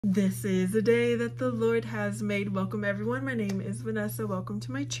This is a day that the Lord has made. Welcome everyone. My name is Vanessa. Welcome to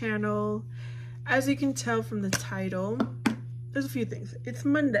my channel. As you can tell from the title, there's a few things. It's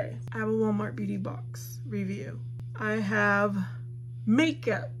Monday. I have a Walmart beauty box review. I have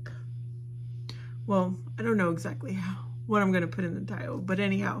makeup. Well, I don't know exactly what I'm gonna put in the title, but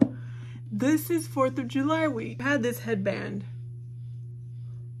anyhow, this is 4th of July week. I had this headband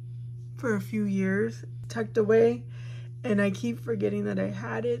for a few years tucked away, and I keep forgetting that I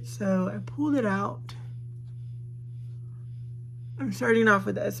had it, so I pulled it out. I'm starting off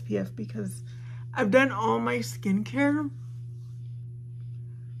with SPF because I've done all my skincare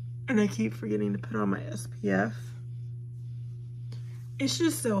and I keep forgetting to put on my SPF. It's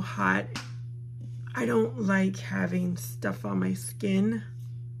just so hot. I don't like having stuff on my skin.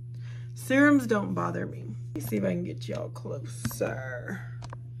 Serums don't bother me. Let me see if I can get y'all closer.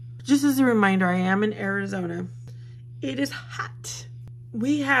 Just as a reminder, I am in Arizona. It is hot.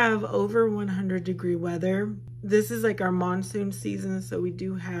 We have over 100-degree weather. This is like our monsoon season, so we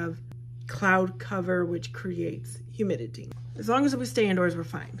do have cloud cover, which creates humidity. As long as we stay indoors, we're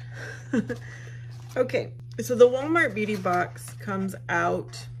fine. Okay, so the Walmart beauty box comes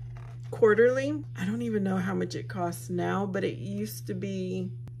out quarterly. I don't even know how much it costs now, but it used to be,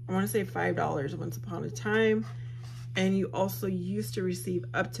 I want to say $5 once upon a time. And you also used to receive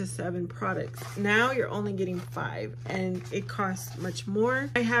up to 7 products. Now you're only getting 5 and it costs much more.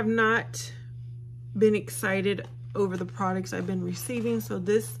 I have not been excited over the products I've been receiving, so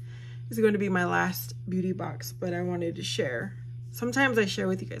this is going to be my last beauty box, but I wanted to share. Sometimes I share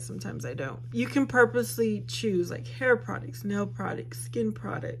with you guys, sometimes I don't. You can purposely choose like hair products, nail products, skin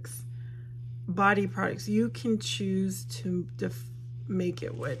products, body products. You can choose to make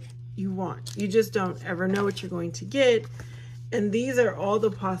it what you want. You just don't ever know what you're going to get, and these are all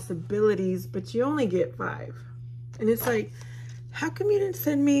the possibilities, but you only get 5. And it's like, how come you didn't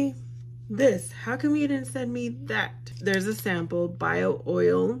send me this? How come you didn't send me that? There's a sample, bio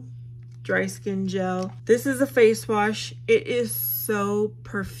oil dry skin gel. This is a face wash. It is so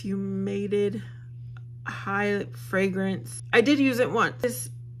perfumated, high fragrance. I did use it once. This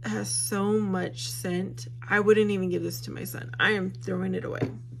has so much scent. I wouldn't even give this to my son. I am throwing it away.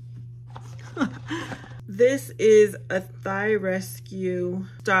 This is a Thigh Rescue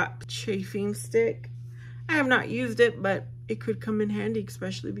Stop Chafing Stick. I have not used it, but it could come in handy,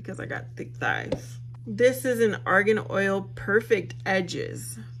 especially because I got thick thighs. This is an Argan Oil Perfect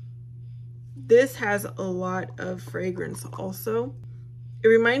Edges. This has a lot of fragrance also. It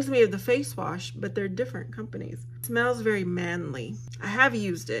reminds me of the face wash, but they're different companies. It smells very manly. I have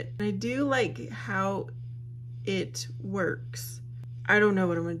used it. I do like how it works. I don't know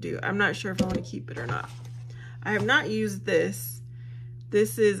what I'm gonna do. I'm not sure if I want to keep it or not. I have not used this.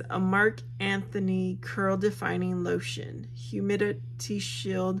 This is a Marc Anthony Curl Defining Lotion. Humidity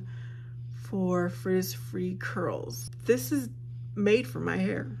Shield for frizz-free curls. This is made for my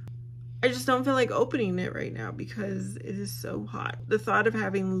hair. I just don't feel like opening it right now because it is so hot. The thought of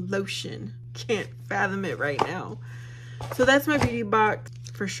having lotion, can't fathom it right now. So that's my beauty box.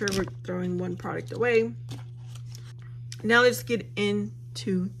 For sure we're throwing one product away. Now let's get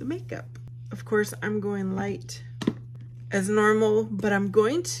into the makeup. Of course, I'm going light as normal, but I'm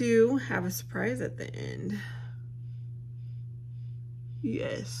going to have a surprise at the end.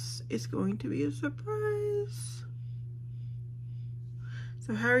 Yes, it's going to be a surprise.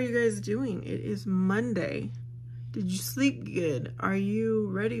 So how are you guys doing? It is Monday. Did you sleep good? Are you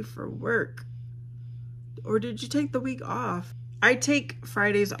ready for work? Or did you take the week off? I take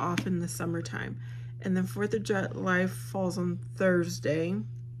Fridays off in the summertime. And then 4th of July falls on Thursday.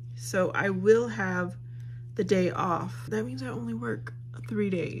 So I will have the day off. That means I only work 3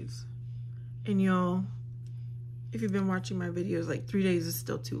 days. And y'all, if you've been watching my videos, like 3 days is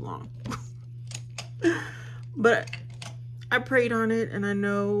still too long. But I prayed on it and I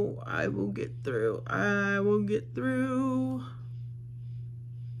know I will get through. I will get through.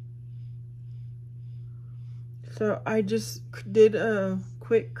 So I just did a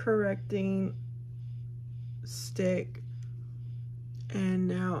quick correcting stick, and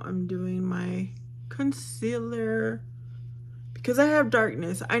now I'm doing my concealer because I have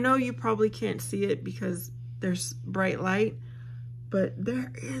darkness. I know you probably can't see it because there's bright light, but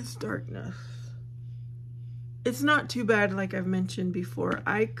there is darkness. It's not too bad. Like I've mentioned before,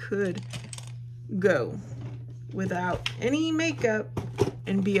 I could go without any makeup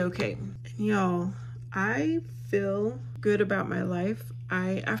and be okay. And y'all, I feel good about my life.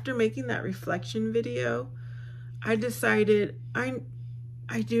 After making that reflection video, I decided I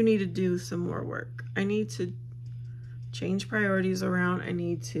do need to do some more work. I need to change priorities around. I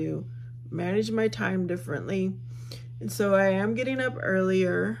need to manage my time differently. And so I am getting up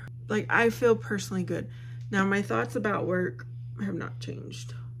earlier. Like, I feel personally good. Now, my thoughts about work have not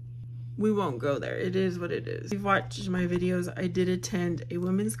changed. We won't go there. It is what it is. If you've watched my videos, I did attend a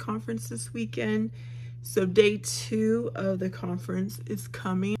women's conference this weekend. So day 2 of the conference is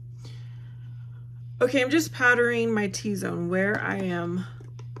coming. Okay, I'm just powdering my T-zone where I am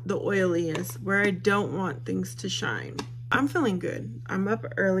the oiliest, where I don't want things to shine. I'm feeling good. I'm up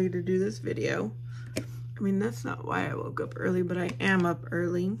early to do this video. I mean, that's not why I woke up early, but I am up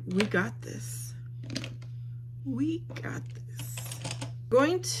early. We got this. We got this. I'm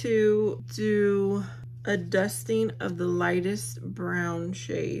going to do a dusting of the lightest brown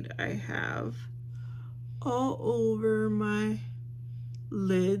shade I have all over my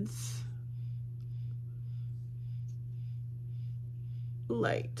lids.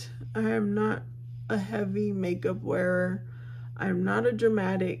 Light. I am not a heavy makeup wearer. I'm not a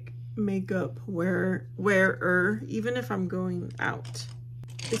dramatic makeup wearer, even if I'm going out.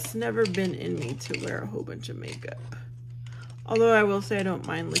 It's never been in me to wear a whole bunch of makeup. Although I will say I don't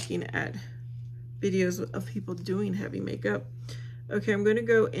mind looking at videos of people doing heavy makeup. Okay, I'm gonna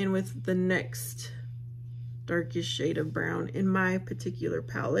go in with the next darkest shade of brown in my particular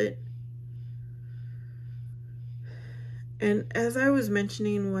palette. And as I was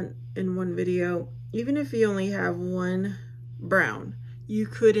mentioning in one video, even if you only have one brown, you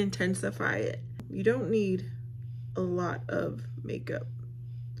could intensify it. You don't need a lot of makeup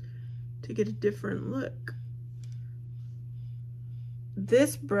to get a different look.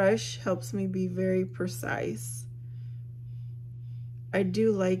 This brush helps me be very precise. I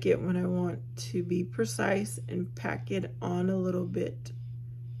do like it when I want to be precise and pack it on a little bit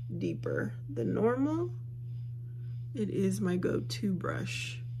deeper than normal. It is my go-to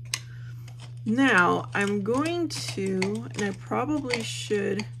brush. Now, I'm going to, and I probably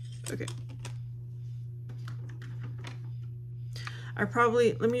should, okay.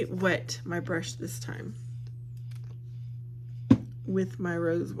 Let me wet my brush this time with my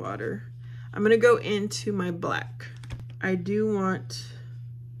rose water. I'm gonna go into my black. I do want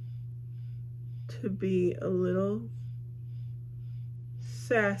to be a little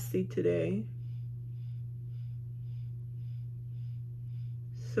sassy today.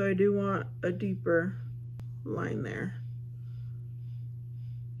 So I do want a deeper line there.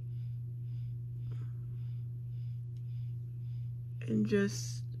 And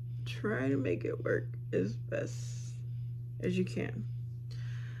just try to make it work as best as you can.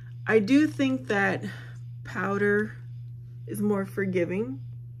 I do think that powder is more forgiving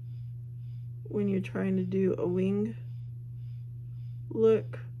when you're trying to do a wing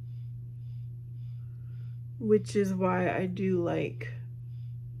look, which is why I do like,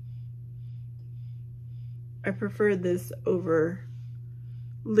 I prefer this over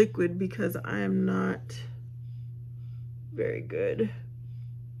liquid because I am not very good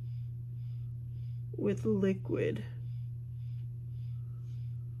with liquid.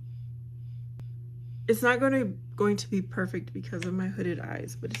 It's not going to be perfect because of my hooded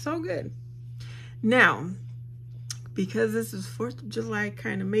eyes, but it's all good. Now, because this is 4th of July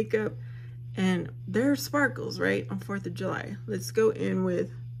kind of makeup, and there are sparkles, right, on 4th of July. Let's go in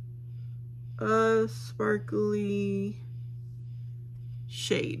with a sparkly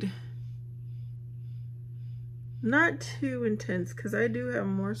shade. Not too intense, because I do have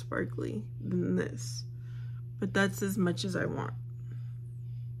more sparkly than this, but that's as much as I want.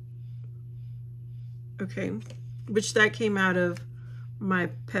 Okay, which that came out of my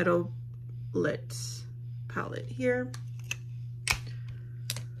Petalette palette here.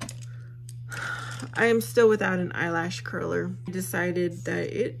 I am still without an eyelash curler. I decided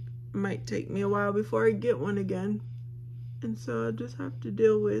that it might take me a while before I get one again, and so I just have to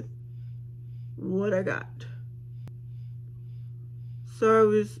deal with what I got. So I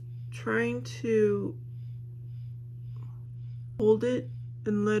was trying to hold it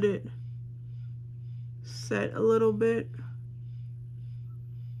and let it set a little bit.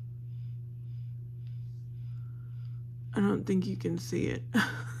 I don't think you can see it.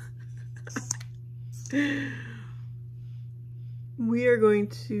 We are going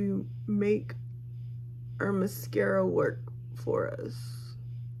to make our mascara work for us.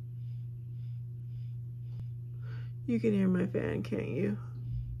 You can hear my fan, can't you?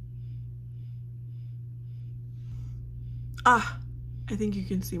 Ah, I think you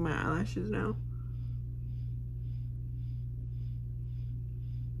can see my eyelashes now.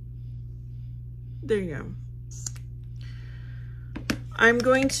 There you go. I'm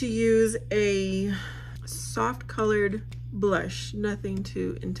going to use a soft colored blush, nothing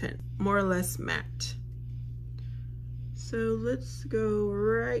too intense, more or less matte. So let's go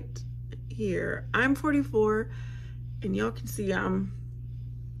right here. I'm 44 And y'all can see I'm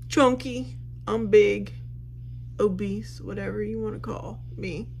chunky, I'm big, obese, whatever you want to call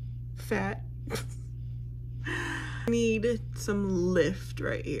me, fat. I need some lift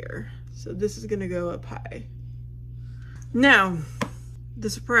right here. So this is gonna go up high. Now, the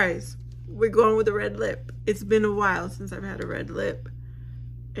surprise. We're going with a red lip. It's been a while since I've had a red lip.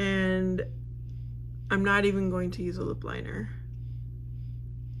 And I'm not even going to use a lip liner.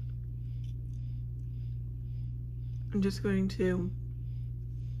 I'm just going to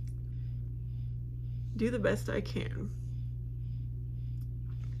do the best I can.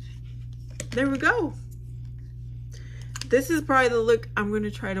 There we go. This is probably the look I'm going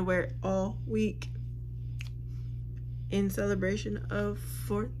to try to wear all week in celebration of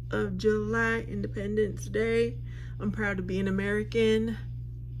 4th of July, Independence Day. I'm proud to be an American.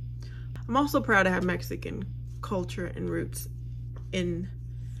 I'm also proud to have Mexican culture and roots in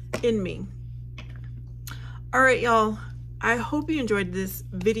me. All right, y'all. I hope you enjoyed this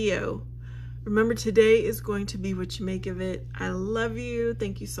video. Remember, today is going to be what you make of it. I love you.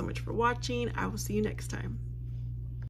 Thank you so much for watching. I will see you next time.